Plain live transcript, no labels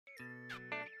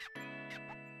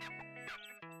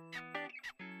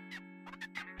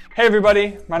Hey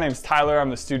everybody, my name is Tyler. I'm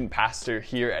the student pastor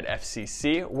here at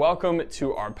FCC. Welcome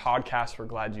to our podcast. We're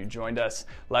glad you joined us.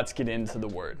 Let's get into the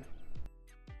Word.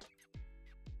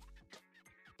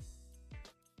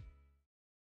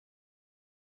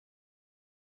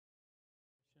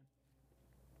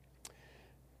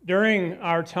 During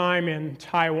our time in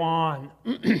Taiwan,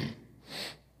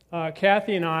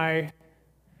 Kathy and I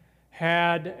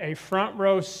had a front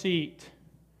row seat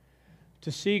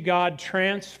to see God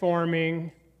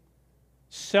transforming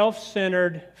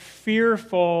self-centered,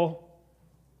 fearful,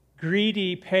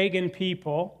 greedy pagan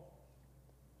people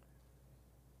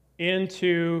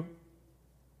into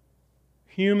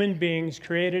human beings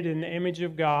created in the image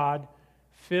of God,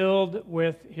 filled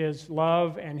with His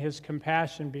love and His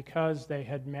compassion because they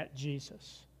had met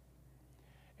Jesus.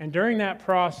 And during that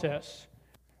process,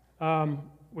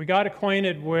 we got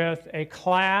acquainted with a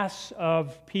class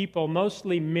of people,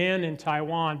 mostly men in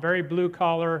Taiwan, very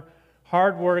blue-collar,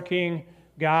 hardworking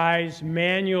guys,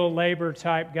 manual labor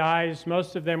type guys.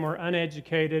 Most of them were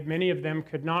uneducated. Many of them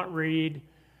could not read.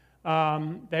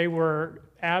 They were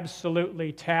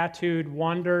absolutely tattooed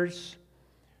wonders.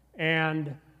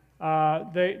 And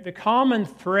the common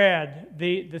thread,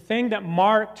 the thing that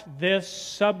marked this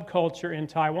subculture in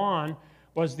Taiwan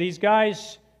was these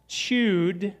guys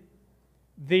chewed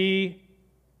the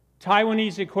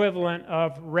Taiwanese equivalent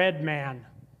of red man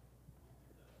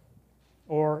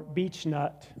or beech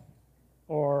nut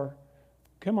or,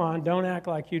 come on, don't act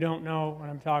like you don't know what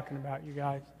I'm talking about, you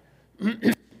guys.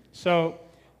 So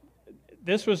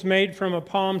this was made from a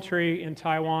palm tree in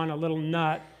Taiwan, a little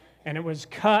nut, and it was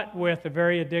cut with a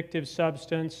very addictive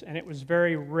substance, and it was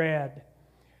very red.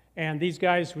 And these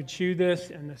guys would chew this,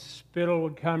 and the spittle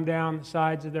would come down the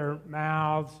sides of their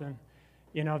mouths, and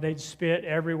they'd spit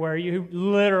everywhere. You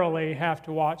literally have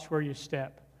to watch where you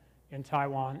step in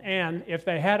Taiwan. And if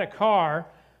they had a car,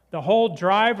 the whole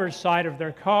driver's side of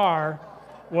their car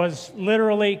was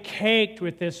literally caked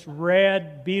with this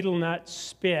red betel nut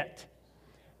spit.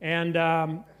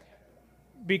 And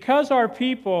because our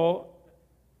people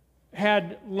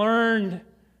had learned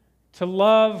to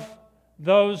love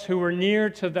those who were near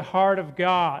to the heart of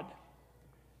God,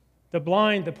 the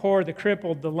blind, the poor, the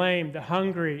crippled, the lame, the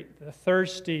hungry, the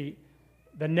thirsty,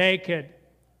 the naked,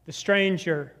 the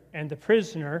stranger, and the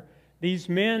prisoner, these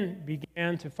men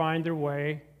began to find their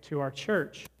way to our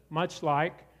church, much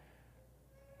like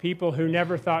people who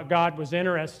never thought God was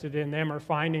interested in them are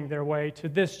finding their way to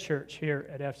this church here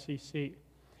at FCC.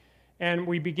 And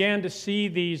we began to see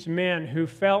these men who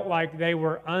felt like they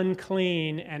were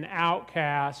unclean and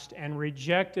outcast and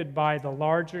rejected by the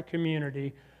larger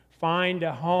community find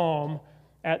a home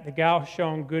at the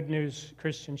Kaohsiung Good News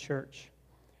Christian Church.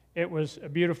 It was a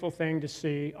beautiful thing to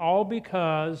see, all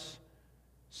because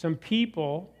some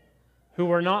people who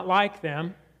were not like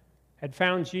them had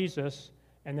found Jesus,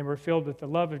 and they were filled with the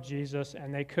love of Jesus,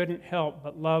 and they couldn't help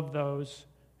but love those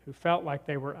who felt like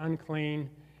they were unclean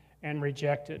and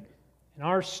rejected. And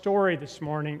our story this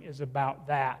morning is about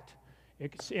that.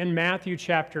 It's in Matthew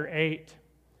chapter 8,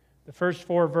 the first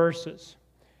 4 verses,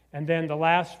 and then the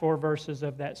last 4 verses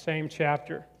of that same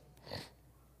chapter.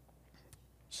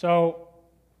 So,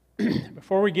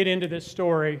 before we get into this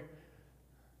story,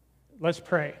 let's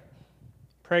pray.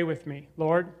 Pray with me.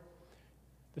 Lord,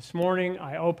 this morning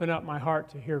I open up my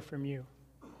heart to hear from you.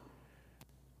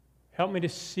 Help me to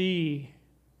see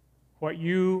what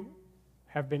you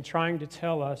have been trying to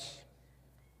tell us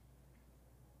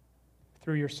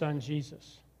through your Son,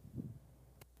 Jesus.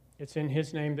 It's in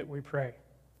His name that we pray.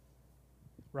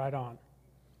 Right on.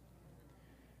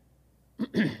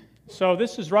 So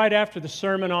this is right after the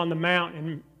Sermon on the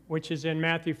Mount, which is in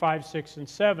Matthew 5, 6, and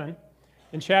 7.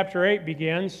 And chapter 8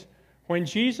 begins, when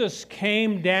Jesus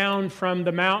came down from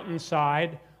the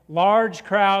mountainside, large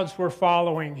crowds were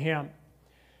following Him.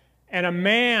 And a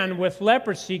man with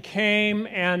leprosy came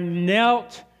and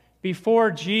knelt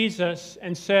before Jesus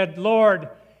and said, Lord,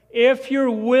 if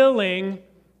you're willing,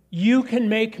 you can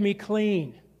make me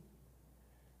clean.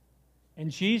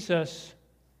 And Jesus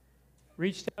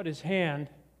reached out His hand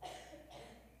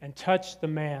and touched the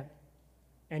man.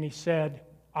 And He said,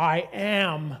 I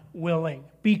am willing.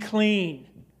 Be clean.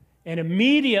 And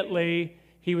immediately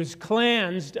he was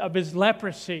cleansed of his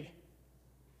leprosy.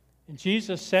 And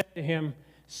Jesus said to him,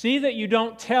 see that you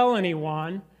don't tell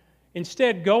anyone.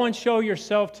 Instead, go and show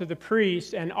yourself to the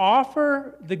priest and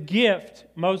offer the gift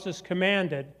Moses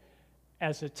commanded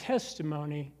as a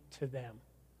testimony to them.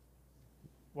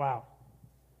 Wow.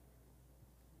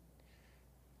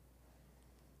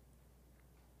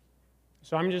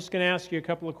 So I'm just going to ask you a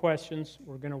couple of questions.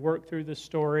 We're going to work through this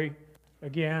story.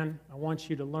 Again, I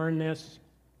want you to learn this.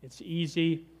 It's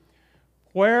easy.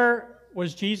 Where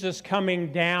was Jesus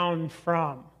coming down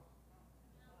from?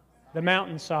 The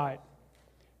mountainside.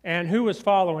 And who was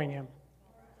following him?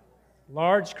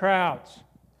 Large crowds.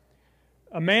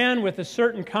 A man with a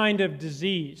certain kind of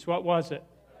disease. What was it?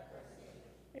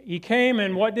 He came,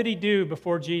 and what did he do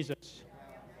before Jesus?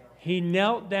 He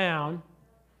knelt down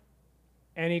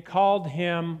and he called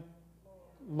him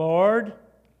Lord.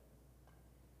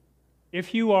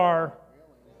 If you are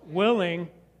willing,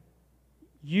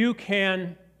 you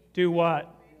can do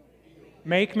what?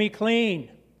 Make me clean.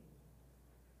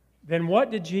 Then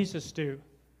what did Jesus do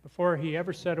before he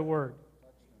ever said a word?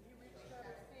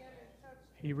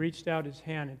 He reached out his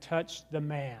hand and touched the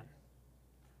man.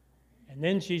 And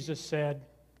then Jesus said,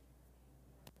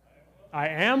 I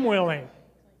am willing.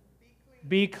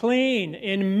 Be clean.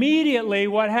 Immediately,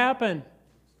 what happened?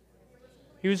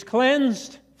 He was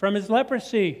cleansed from his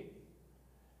leprosy.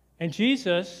 And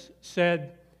Jesus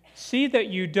said, see that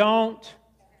you don't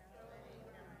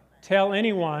tell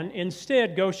anyone.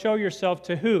 Instead, go show yourself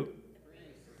to who?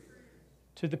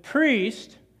 To the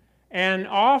priest, and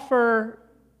offer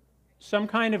some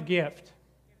kind of gift.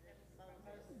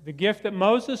 The gift that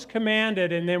Moses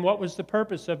commanded, and then what was the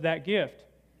purpose of that gift?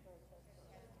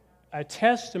 A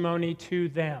testimony to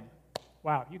them.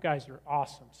 Wow, you guys are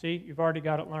awesome. See, you've already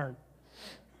got it learned.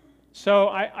 So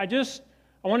I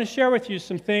want to share with you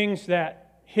some things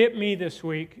that hit me this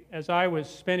week as I was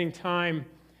spending time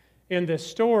in this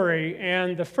story.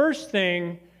 And the first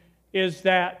thing is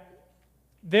that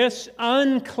this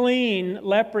unclean,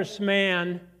 leprous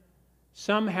man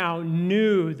somehow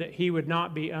knew that he would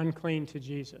not be unclean to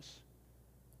Jesus.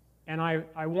 And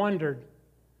I wondered,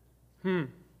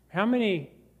 how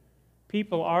many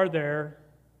people are there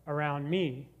around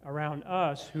me, around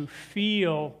us, who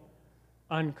feel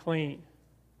unclean?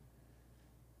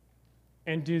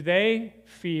 And do they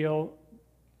feel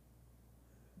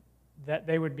that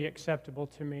they would be acceptable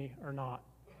to me or not?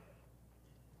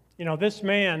 You know, this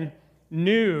man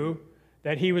knew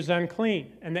that he was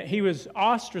unclean and that he was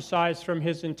ostracized from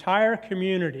his entire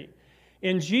community.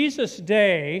 In Jesus'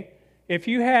 day, if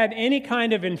you had any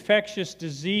kind of infectious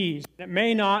disease, it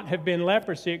may not have been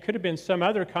leprosy, it could have been some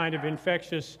other kind of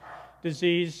infectious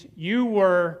disease, you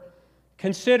were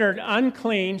considered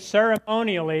unclean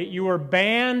ceremonially. You were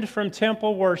banned from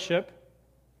temple worship.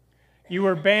 You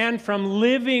were banned from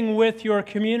living with your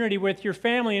community, with your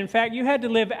family. In fact, you had to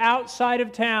live outside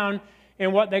of town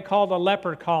in what they called a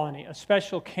leper colony, a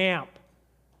special camp.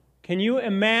 Can you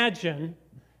imagine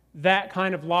that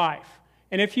kind of life?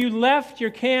 And if you left your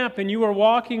camp and you were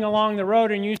walking along the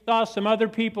road and you saw some other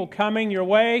people coming your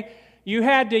way, you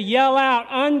had to yell out,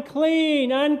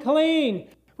 unclean, unclean,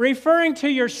 referring to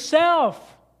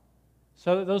yourself,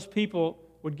 so that those people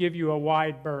would give you a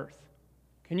wide berth.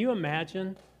 Can you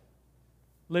imagine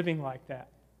living like that?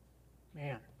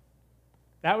 Man,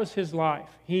 that was his life.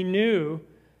 He knew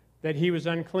that he was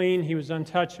unclean, he was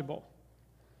untouchable.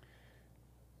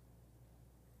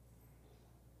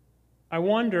 I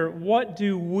wonder, what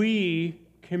do we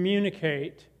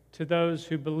communicate to those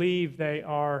who believe they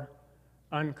are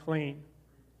unclean?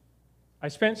 I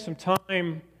spent some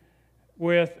time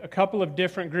with a couple of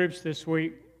different groups this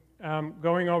week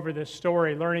going over this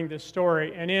story, learning this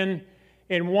story. And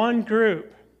in one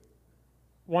group,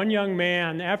 one young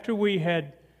man, after we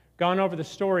had gone over the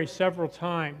story several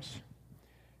times,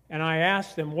 and I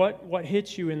asked him, what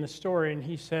hits you in the story? And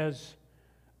he says,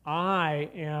 I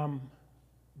am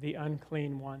the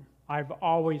unclean one. I've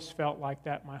always felt like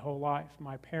that my whole life.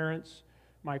 My parents,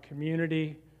 my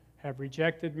community have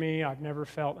rejected me. I've never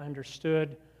felt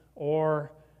understood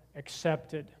or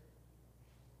accepted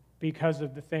because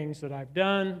of the things that I've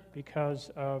done,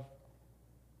 because of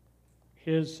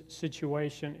his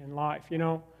situation in life. You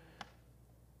know,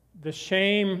 the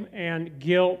shame and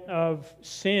guilt of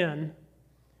sin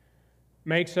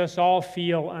makes us all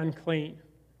feel unclean.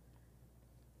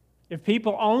 If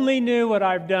people only knew what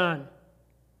I've done,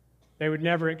 they would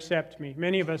never accept me.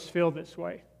 Many of us feel this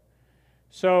way.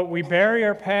 So we bury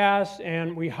our past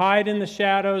and we hide in the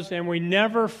shadows and we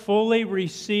never fully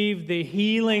receive the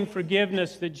healing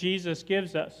forgiveness that Jesus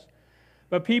gives us.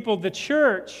 But people, the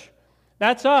church,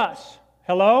 that's us.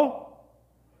 Hello?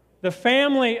 The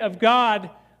family of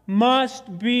God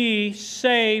must be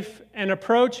safe and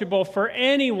approachable for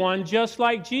anyone, just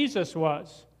like Jesus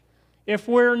was. If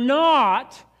we're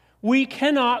not, we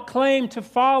cannot claim to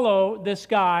follow this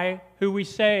guy who we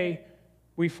say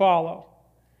we follow.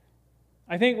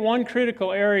 I think one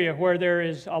critical area where there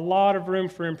is a lot of room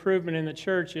for improvement in the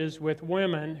church is with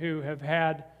women who have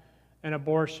had an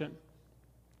abortion.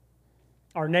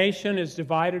 Our nation is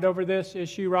divided over this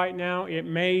issue right now. It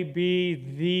may be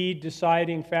the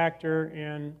deciding factor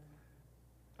in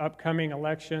upcoming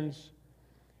elections.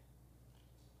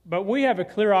 But we have a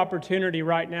clear opportunity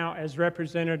right now as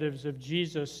representatives of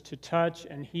Jesus to touch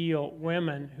and heal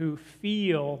women who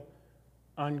feel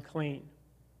unclean,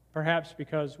 perhaps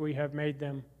because we have made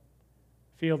them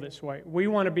feel this way. We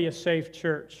want to be a safe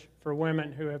church for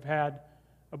women who have had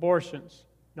abortions,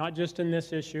 not just in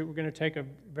this issue. We're going to take a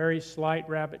very slight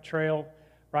rabbit trail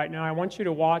right now. I want you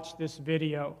to watch this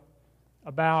video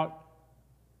about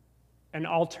an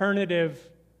alternative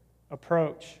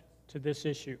approach to this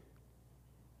issue.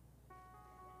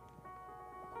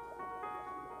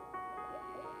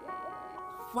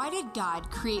 Why did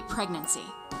God create pregnancy?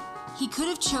 He could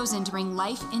have chosen to bring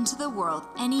life into the world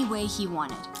any way he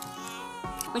wanted.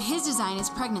 But his design is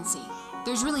pregnancy.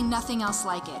 There's really nothing else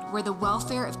like it, where the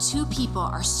welfare of two people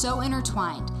are so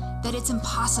intertwined that it's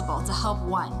impossible to help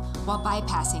one while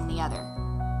bypassing the other.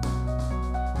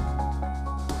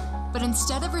 But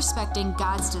instead of respecting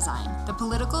God's design, the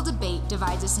political debate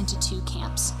divides us into two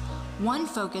camps. One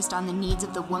focused on the needs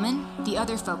of the woman, the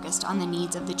other focused on the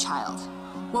needs of the child.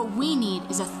 What we need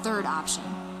is a third option,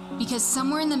 because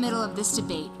somewhere in the middle of this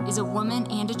debate is a woman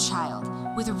and a child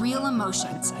with real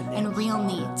emotions and real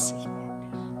needs.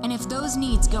 And if those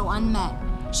needs go unmet,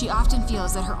 she often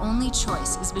feels that her only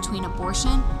choice is between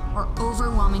abortion or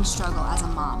overwhelming struggle as a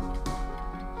mom.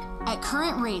 At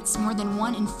current rates, more than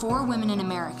 1 in 4 women in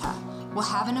America will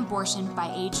have an abortion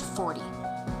by age 40.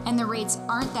 And the rates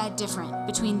aren't that different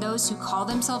between those who call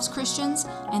themselves Christians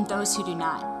and those who do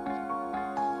not.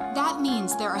 That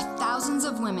means there are thousands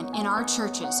of women in our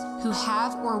churches who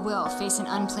have or will face an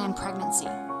unplanned pregnancy.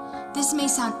 This may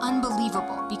sound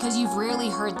unbelievable because you've rarely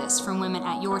heard this from women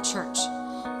at your church.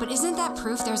 But isn't that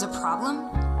proof there's a problem?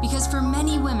 Because for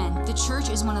many women, the church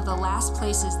is one of the last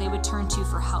places they would turn to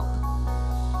for help.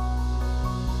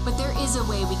 But there is a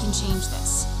way we can change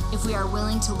this, if we are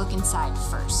willing to look inside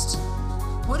first.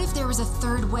 What if there was a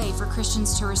third way for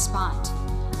Christians to respond?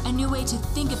 A new way to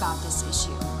think about this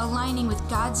issue, aligning with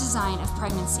God's design of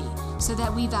pregnancy so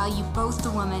that we value both the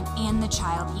woman and the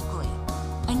child equally.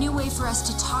 A new way for us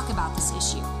to talk about this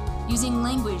issue, using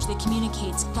language that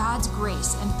communicates God's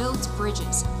grace and builds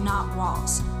bridges, not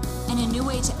walls. And a new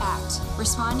way to act,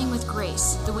 responding with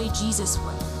grace the way Jesus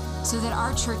would, so that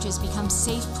our churches become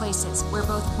safe places where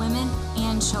both women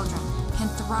and children can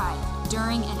thrive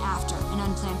during and after an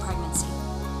unplanned pregnancy.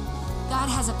 God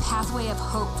has a pathway of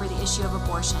hope for the issue of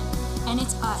abortion, and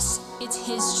it's us, it's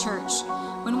his church.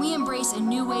 When we embrace a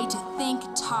new way to think,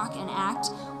 talk, and act,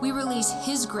 we release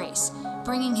his grace,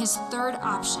 bringing his third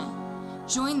option.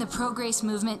 Join the pro-grace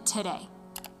movement today.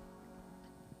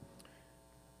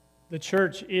 The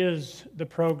church is the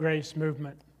pro-grace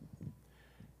movement.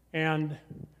 And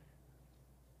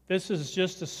this is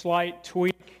just a slight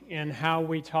tweak in how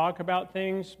we talk about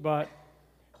things, but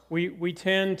we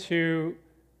tend to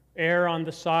err on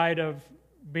the side of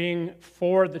being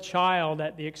for the child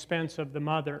at the expense of the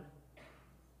mother.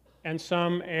 And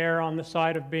some err on the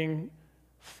side of being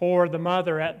for the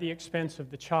mother at the expense of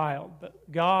the child.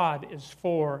 But God is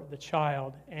for the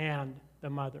child and the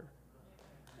mother.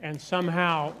 And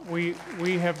somehow we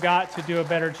have got to do a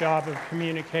better job of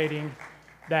communicating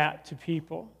that to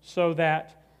people so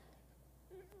that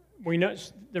we know.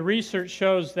 The research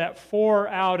shows that 4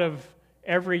 out of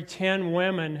every 10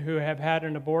 women who have had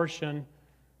an abortion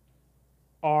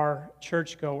are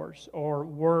churchgoers or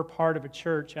were part of a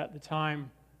church at the time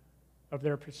of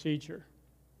their procedure.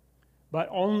 But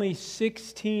only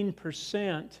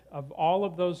 16% of all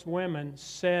of those women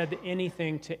said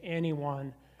anything to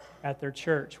anyone at their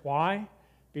church. Why?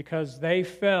 Because they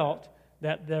felt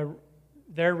that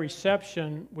their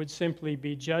reception would simply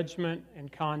be judgment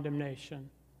and condemnation.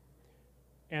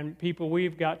 And people,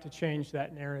 we've got to change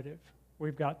that narrative.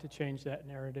 We've got to change that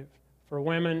narrative. For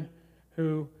women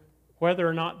who, whether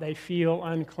or not they feel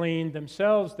unclean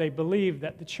themselves, they believe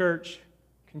that the church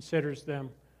considers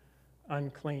them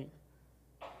unclean.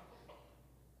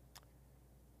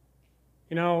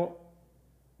 You know,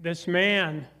 this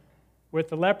man with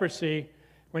the leprosy,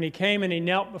 when he came and he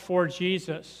knelt before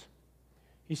Jesus,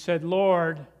 he said,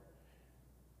 "Lord,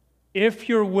 if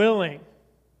you're willing,"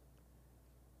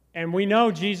 and we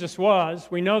know Jesus was,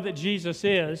 we know that Jesus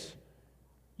is,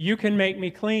 "you can make me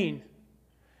clean."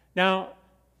 Now,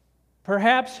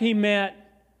 perhaps he meant,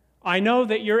 "I know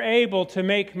that you're able to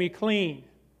make me clean."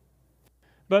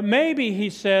 But maybe he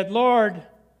said, "Lord,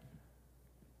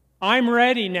 I'm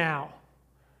ready now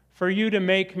for you to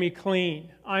make me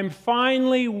clean. I'm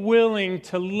finally willing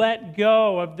to let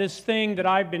go of this thing that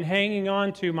I've been hanging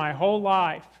on to my whole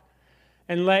life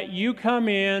and let you come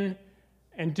in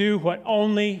and do what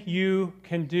only you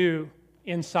can do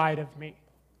inside of me.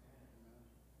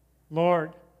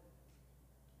 Lord,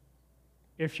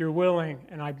 if you're willing,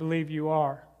 and I believe you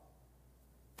are,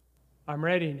 I'm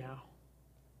ready now.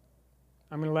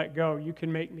 I'm going to let go. You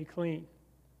can make me clean.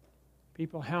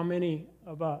 People, how many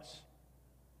of us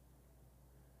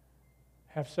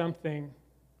have something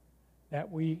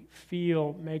that we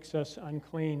feel makes us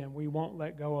unclean and we won't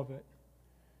let go of it?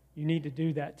 You need to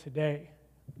do that today.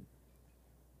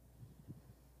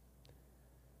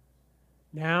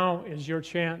 Now is your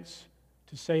chance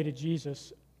to say to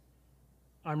Jesus,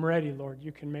 I'm ready, Lord.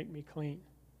 You can make me clean.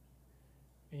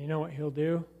 And you know what He'll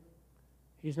do?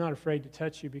 He's not afraid to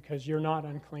touch you because you're not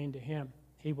unclean to Him.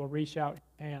 He will reach out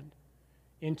His hand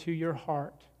into your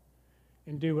heart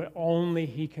and do what only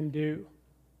He can do.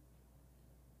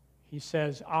 He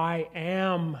says, I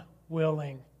am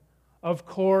willing. Of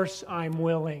course I'm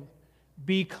willing.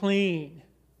 Be clean.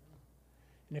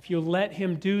 And if you let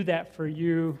Him do that for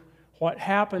you, what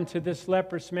happened to this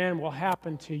leprous man will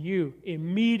happen to you.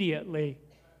 Immediately,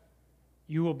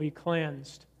 you will be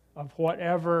cleansed of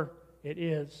whatever it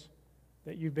is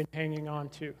that you've been hanging on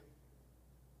to.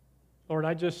 Lord,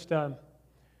 I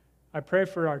pray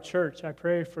for our church. I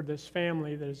pray for this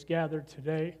family that is gathered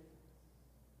today.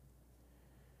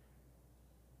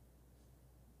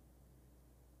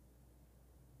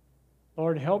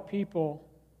 Lord, help people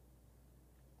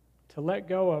to let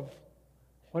go of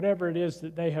whatever it is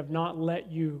that they have not let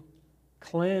you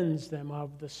cleanse them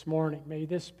of this morning. May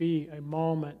this be a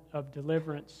moment of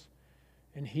deliverance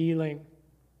and healing,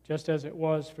 just as it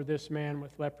was for this man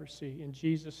with leprosy. In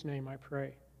Jesus' name I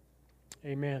pray.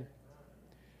 Amen.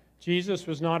 Jesus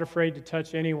was not afraid to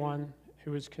touch anyone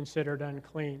who was considered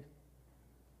unclean.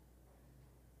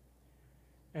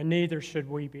 And neither should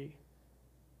we be.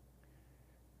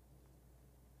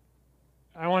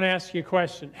 I want to ask you a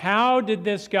question. How did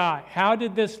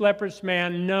this leprous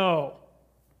man know?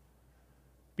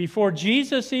 Before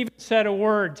Jesus even said a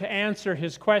word to answer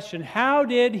his question, how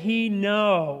did he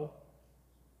know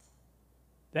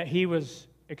that he was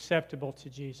acceptable to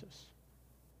Jesus?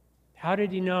 How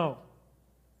did he know?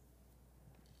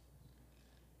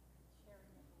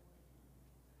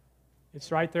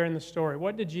 It's right there in the story.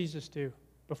 What did Jesus do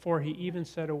before He even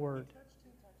said a word?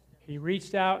 He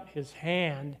reached out His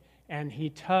hand and He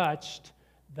touched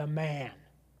the man.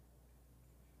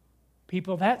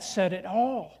 People, that said it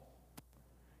all.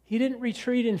 He didn't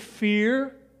retreat in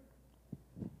fear.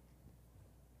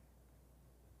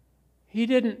 He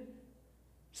didn't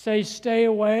say, stay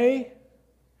away.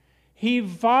 He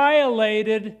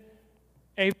violated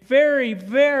a very,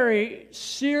 very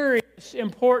serious,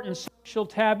 important social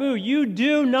taboo. You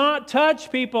do not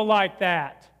touch people like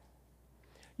that.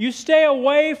 You stay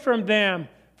away from them.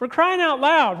 For crying out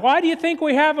loud, why do you think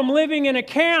we have them living in a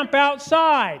camp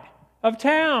outside of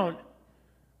town?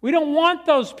 We don't want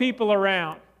those people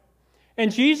around.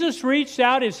 And Jesus reached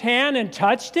out His hand and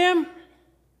touched him?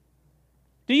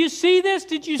 Do you see this?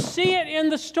 Did you see it in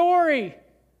the story?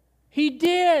 He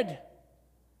did.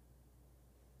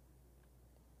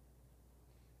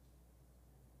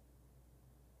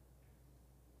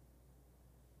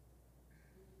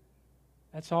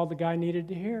 That's all the guy needed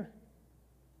to hear.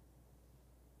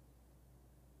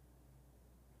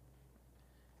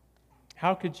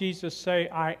 How could Jesus say,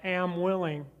 I am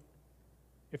willing,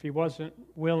 if He wasn't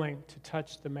willing to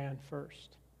touch the man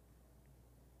first?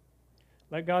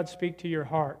 Let God speak to your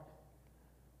heart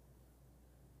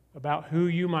about who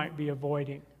you might be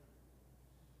avoiding.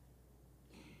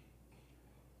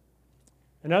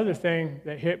 Another thing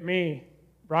that hit me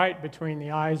right between the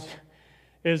eyes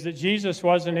is that Jesus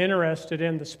wasn't interested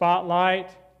in the spotlight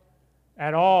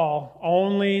at all,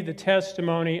 only the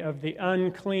testimony of the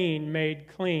unclean made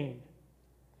clean.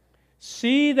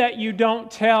 See that you don't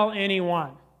tell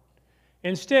anyone.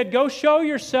 Instead, go show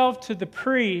yourself to the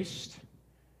priest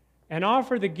and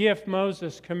offer the gift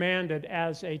Moses commanded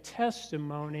as a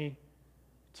testimony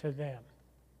to them.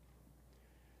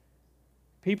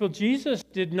 People, Jesus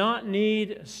did not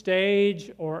need a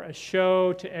stage or a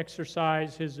show to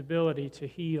exercise His ability to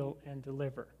heal and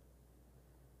deliver.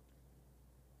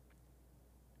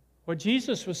 What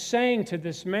Jesus was saying to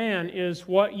this man is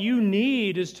what you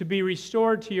need is to be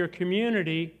restored to your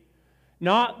community,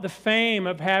 not the fame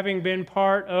of having been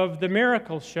part of the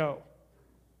miracle show.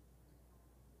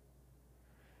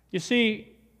 You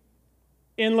see,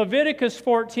 in Leviticus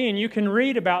 14, you can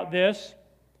read about this.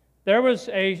 There was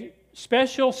a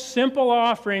special, simple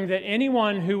offering that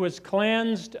anyone who was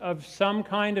cleansed of some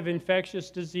kind of infectious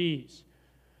disease,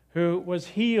 who was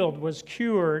healed, was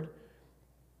cured,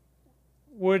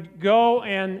 would go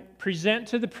and present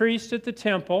to the priest at the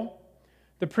temple.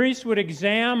 The priest would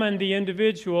examine the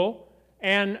individual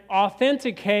and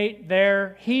authenticate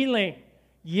their healing.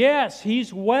 Yes,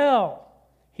 he's well.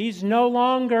 He's no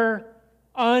longer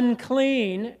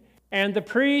unclean. And the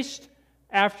priest,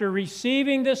 after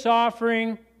receiving this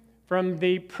offering from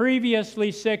the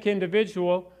previously sick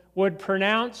individual, would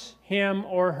pronounce him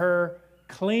or her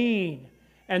clean.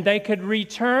 And they could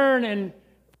return and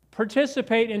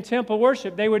participate in temple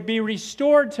worship. They would be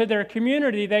restored to their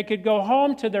community. They could go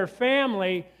home to their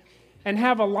family and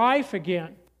have a life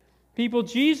again. People,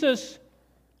 Jesus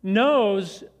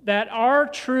knows that our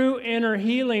true inner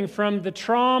healing from the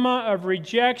trauma of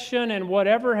rejection and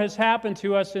whatever has happened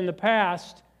to us in the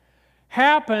past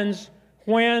happens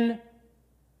when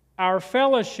our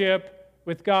fellowship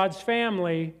with God's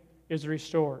family is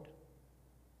restored.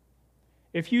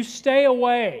 If you stay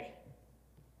away,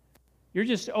 you're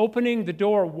just opening the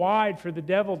door wide for the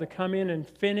devil to come in and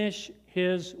finish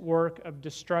his work of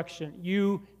destruction.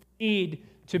 You need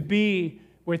to be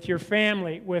with your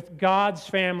family, with God's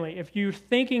family. If you're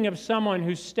thinking of someone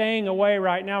who's staying away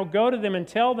right now, go to them and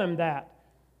tell them that.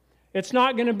 It's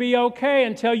not going to be okay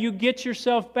until you get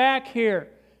yourself back here.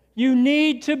 You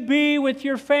need to be with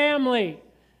your family.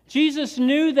 Jesus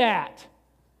knew that.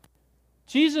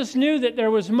 Jesus knew that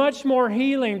there was much more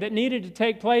healing that needed to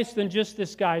take place than just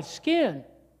this guy's skin.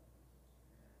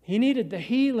 He needed the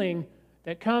healing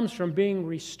that comes from being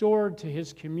restored to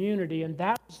his community, and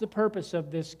that was the purpose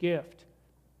of this gift.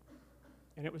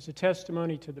 And it was a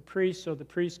testimony to the priest, so the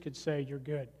priest could say, "You're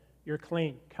good, you're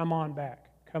clean, come on back,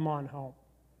 come on home."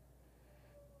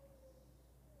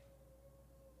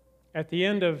 At the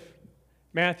end of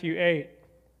Matthew 8,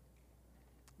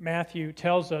 Matthew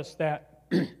tells us that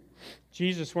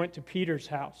Jesus went to Peter's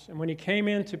house. And when he came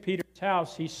into Peter's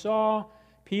house, he saw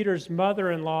Peter's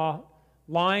mother-in-law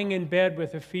lying in bed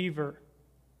with a fever.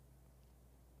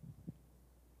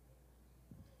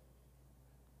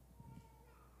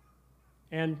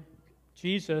 And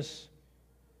Jesus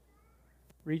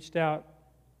reached out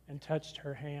and touched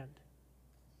her hand.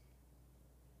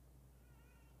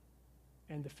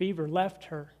 And the fever left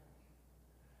her.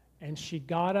 And she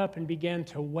got up and began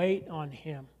to wait on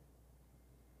him.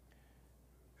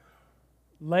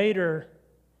 Later,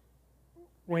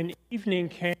 when evening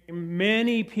came,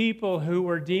 many people who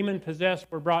were demon-possessed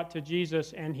were brought to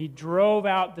Jesus, and he drove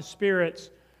out the spirits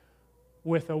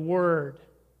with a word,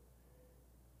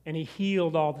 and he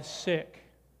healed all the sick.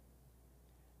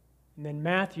 And then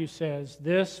Matthew says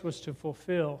this was to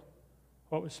fulfill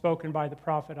what was spoken by the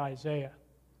prophet Isaiah.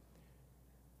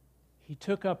 He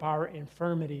took up our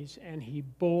infirmities and he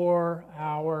bore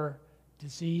our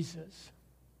diseases.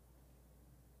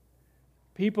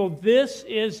 People, this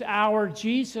is our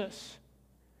Jesus.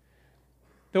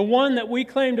 The one that we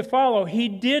claim to follow. He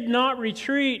did not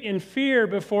retreat in fear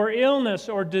before illness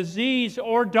or disease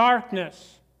or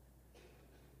darkness.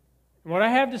 And what I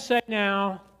have to say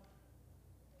now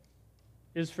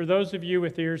is for those of you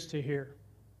with ears to hear.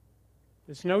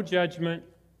 It's no judgment.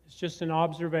 It's just an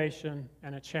observation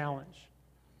and a challenge.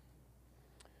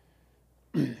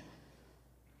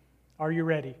 Are you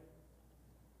ready?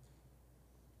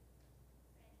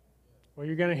 Well,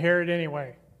 you're going to hear it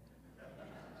anyway.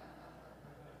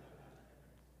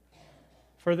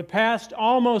 For the past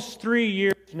almost 3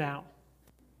 years now,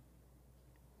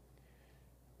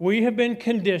 we have been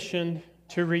conditioned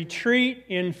to retreat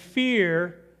in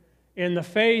fear in the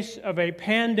face of a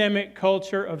pandemic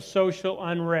culture of social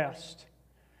unrest,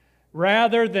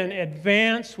 rather than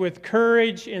advance with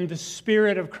courage in the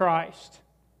Spirit of Christ.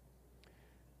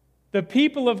 The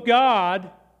people of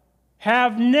God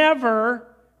have never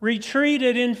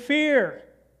retreated in fear.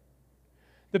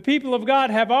 The people of God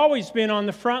have always been on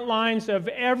the front lines of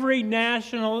every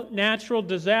natural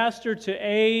disaster to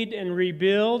aid and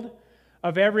rebuild,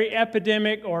 of every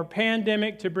epidemic or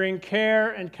pandemic to bring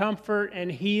care and comfort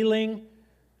and healing,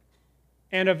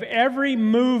 and of every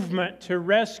movement to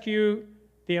rescue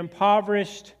the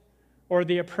impoverished or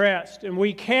the oppressed. And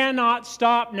we cannot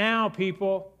stop now,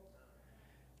 people.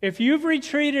 If you've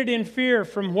retreated in fear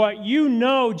from what you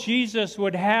know Jesus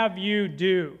would have you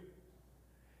do,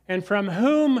 and from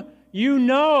whom you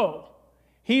know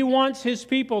He wants His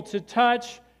people to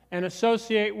touch and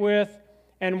associate with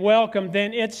and welcome,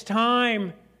 then it's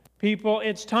time, people,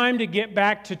 it's time to get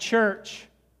back to church.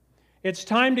 It's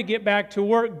time to get back to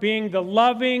work being the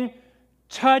loving,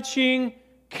 touching,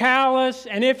 callous,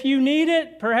 and if you need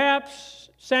it, perhaps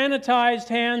sanitized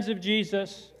hands of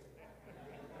Jesus.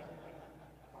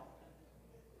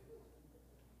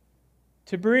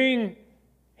 To bring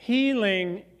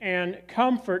healing and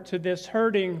comfort to this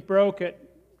hurting, broken,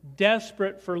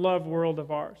 desperate for love world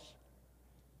of ours.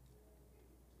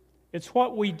 It's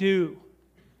what we do.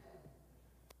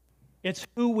 It's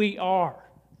who we are.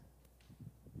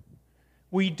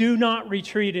 We do not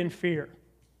retreat in fear.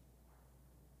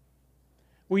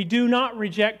 We do not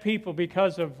reject people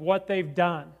because of what they've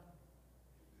done.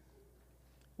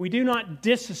 We do not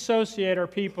disassociate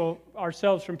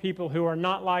ourselves from people who are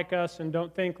not like us and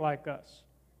don't think like us.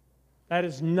 That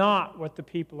is not what the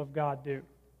people of God do.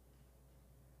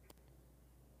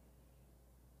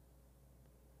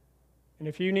 And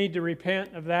if you need to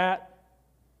repent of that,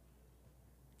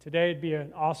 today would be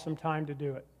an awesome time to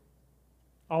do it.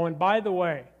 Oh, and by the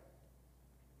way,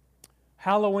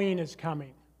 Halloween is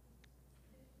coming.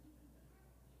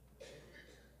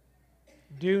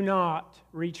 Do not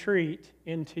retreat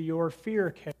into your fear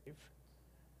cave.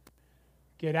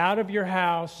 Get out of your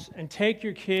house and take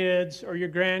your kids or your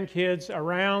grandkids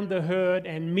around the hood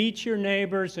and meet your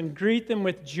neighbors and greet them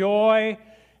with joy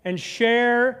and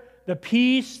share the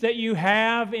peace that you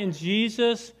have in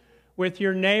Jesus with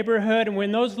your neighborhood. And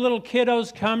when those little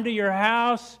kiddos come to your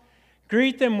house,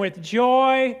 greet them with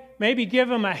joy. Maybe give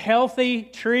them a healthy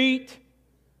treat.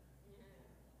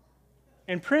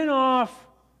 And print off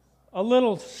a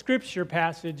little scripture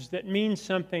passage that means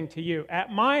something to you. At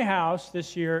my house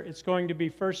this year, it's going to be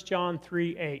 1 John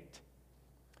 3:8.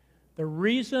 The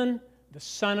reason the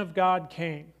Son of God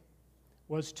came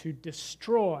was to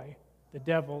destroy the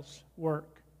devil's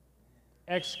work.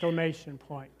 Exclamation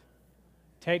point.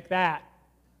 Take that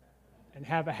and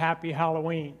have a happy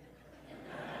Halloween.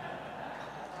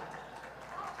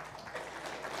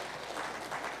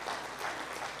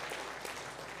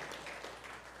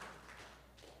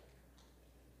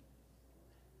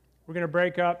 We're going to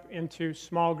break up into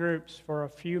small groups for a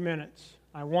few minutes.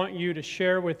 I want you to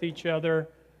share with each other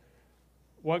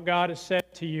what God has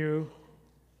said to you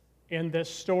in this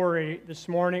story this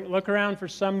morning. Look around for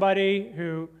somebody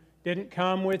who didn't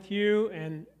come with you,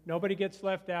 and nobody gets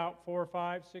left out. 4 or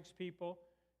 5, 6 people.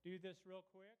 Do this real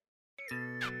quick.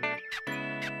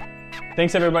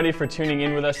 Thanks everybody for tuning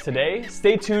in with us today.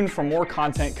 Stay tuned for more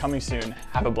content coming soon.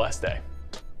 Have a blessed day.